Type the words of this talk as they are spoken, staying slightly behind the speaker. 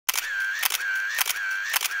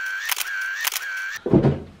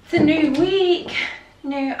It's a new week,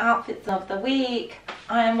 new outfits of the week.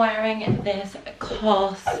 I am wearing this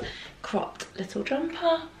COS cropped little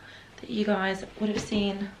jumper that you guys would have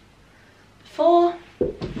seen before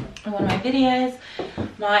in one of my videos.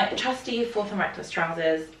 My trusty Fourth and Reckless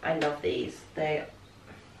trousers. I love these. They're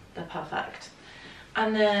perfect.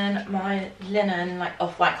 And then my linen like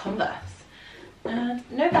off-white Converse. And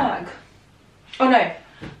no bag. Oh no,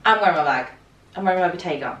 I'm wearing my bag. I'm wearing my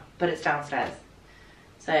Bottega, but it's downstairs.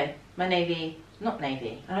 So my navy, not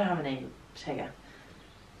navy, I don't have a navy Bottega.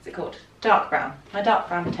 What's it called? Dark brown. My dark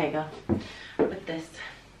brown Bottega with this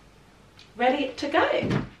ready to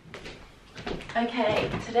go. Okay,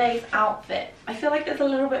 today's outfit. I feel like there's a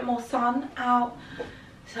little bit more sun out,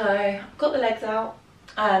 so I've got the legs out.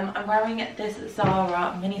 I'm wearing this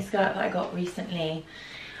Zara mini skirt that I got recently,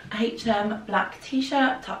 a H&M black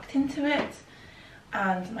t-shirt tucked into it,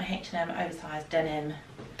 and my H&M oversized denim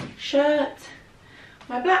shirt,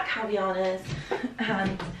 my black Havianas,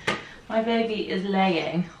 and my baby is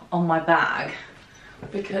laying on my bag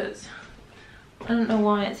because I don't know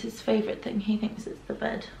why it's his favourite thing. He thinks it's the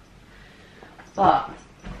bed. But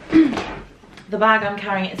the bag I'm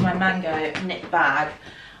carrying is my Mango knit bag.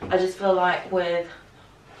 I just feel like with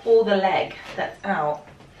all the leg that's out,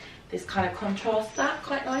 this kind of contrasts that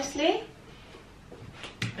quite nicely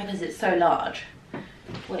because it's so large,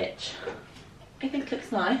 which I think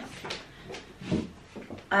looks nice.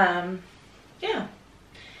 Yeah,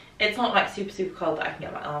 it's not like super cold that I can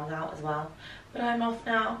get my arms out as well. But I'm off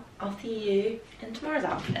now. I'll see you in tomorrow's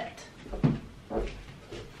outfit.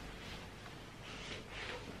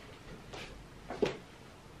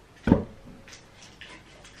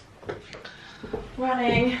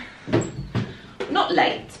 Running, not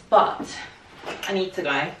late, but I need to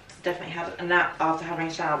go. Definitely had a nap after having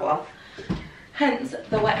a shower, hence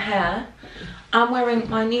the wet hair. I'm wearing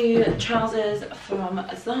my new trousers from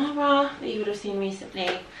Zara that you would have seen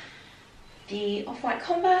recently, the off-white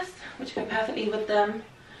Converse, which go perfectly with them,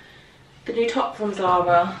 the new top from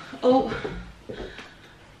Zara. Oh,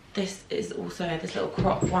 this is also this little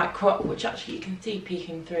crop, white crop, which actually you can see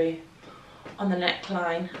peeking through on the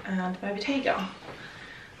neckline, and my Bottega.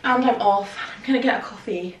 And I'm off. I'm gonna get a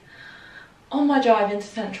coffee on my drive into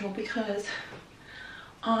Central because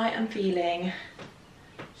I am feeling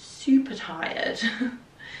super tired.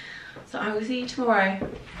 So I will see you tomorrow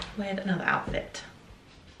with another outfit.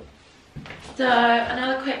 So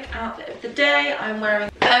another quick outfit of the day. I'm wearing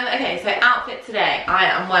okay, so outfit today, I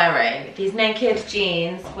am wearing these naked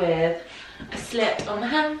jeans with a slit on the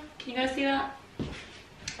hem. Can you guys see that?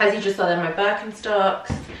 As you just saw, they're my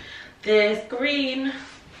Birkenstocks. This green,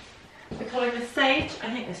 we're calling this sage, I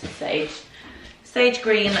think this is sage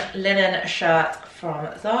green linen shirt from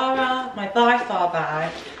Zara, my by far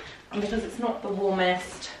bag, and because it's not the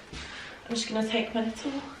warmest, I'm just gonna take my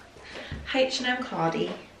little H&M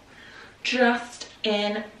cardie just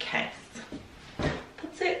in case.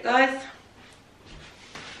 That's it, guys.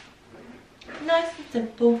 Nice and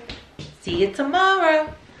simple. See you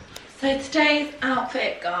tomorrow. So today's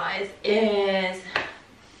outfit, guys, is,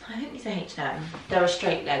 I think these are H&M. They're a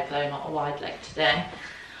straight leg though, not a wide leg today.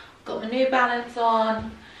 Got my New Balance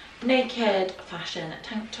on, naked fashion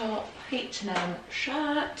tank top, H&M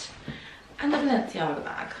shirt, and the Balenciaga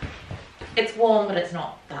bag. It's warm, but it's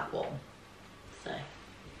not that warm. So,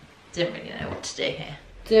 didn't really know what to do here.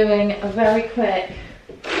 Doing a very quick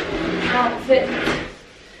outfit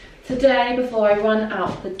today before I run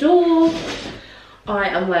out the door. I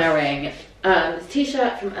am wearing this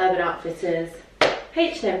t-shirt from Urban Outfitters,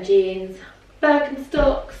 H&M jeans,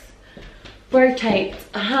 Birkenstocks, rotate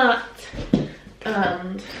a hat,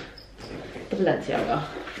 and the Balenciaga.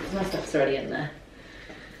 My stuff's already in there.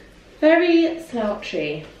 Very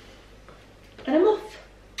slouchy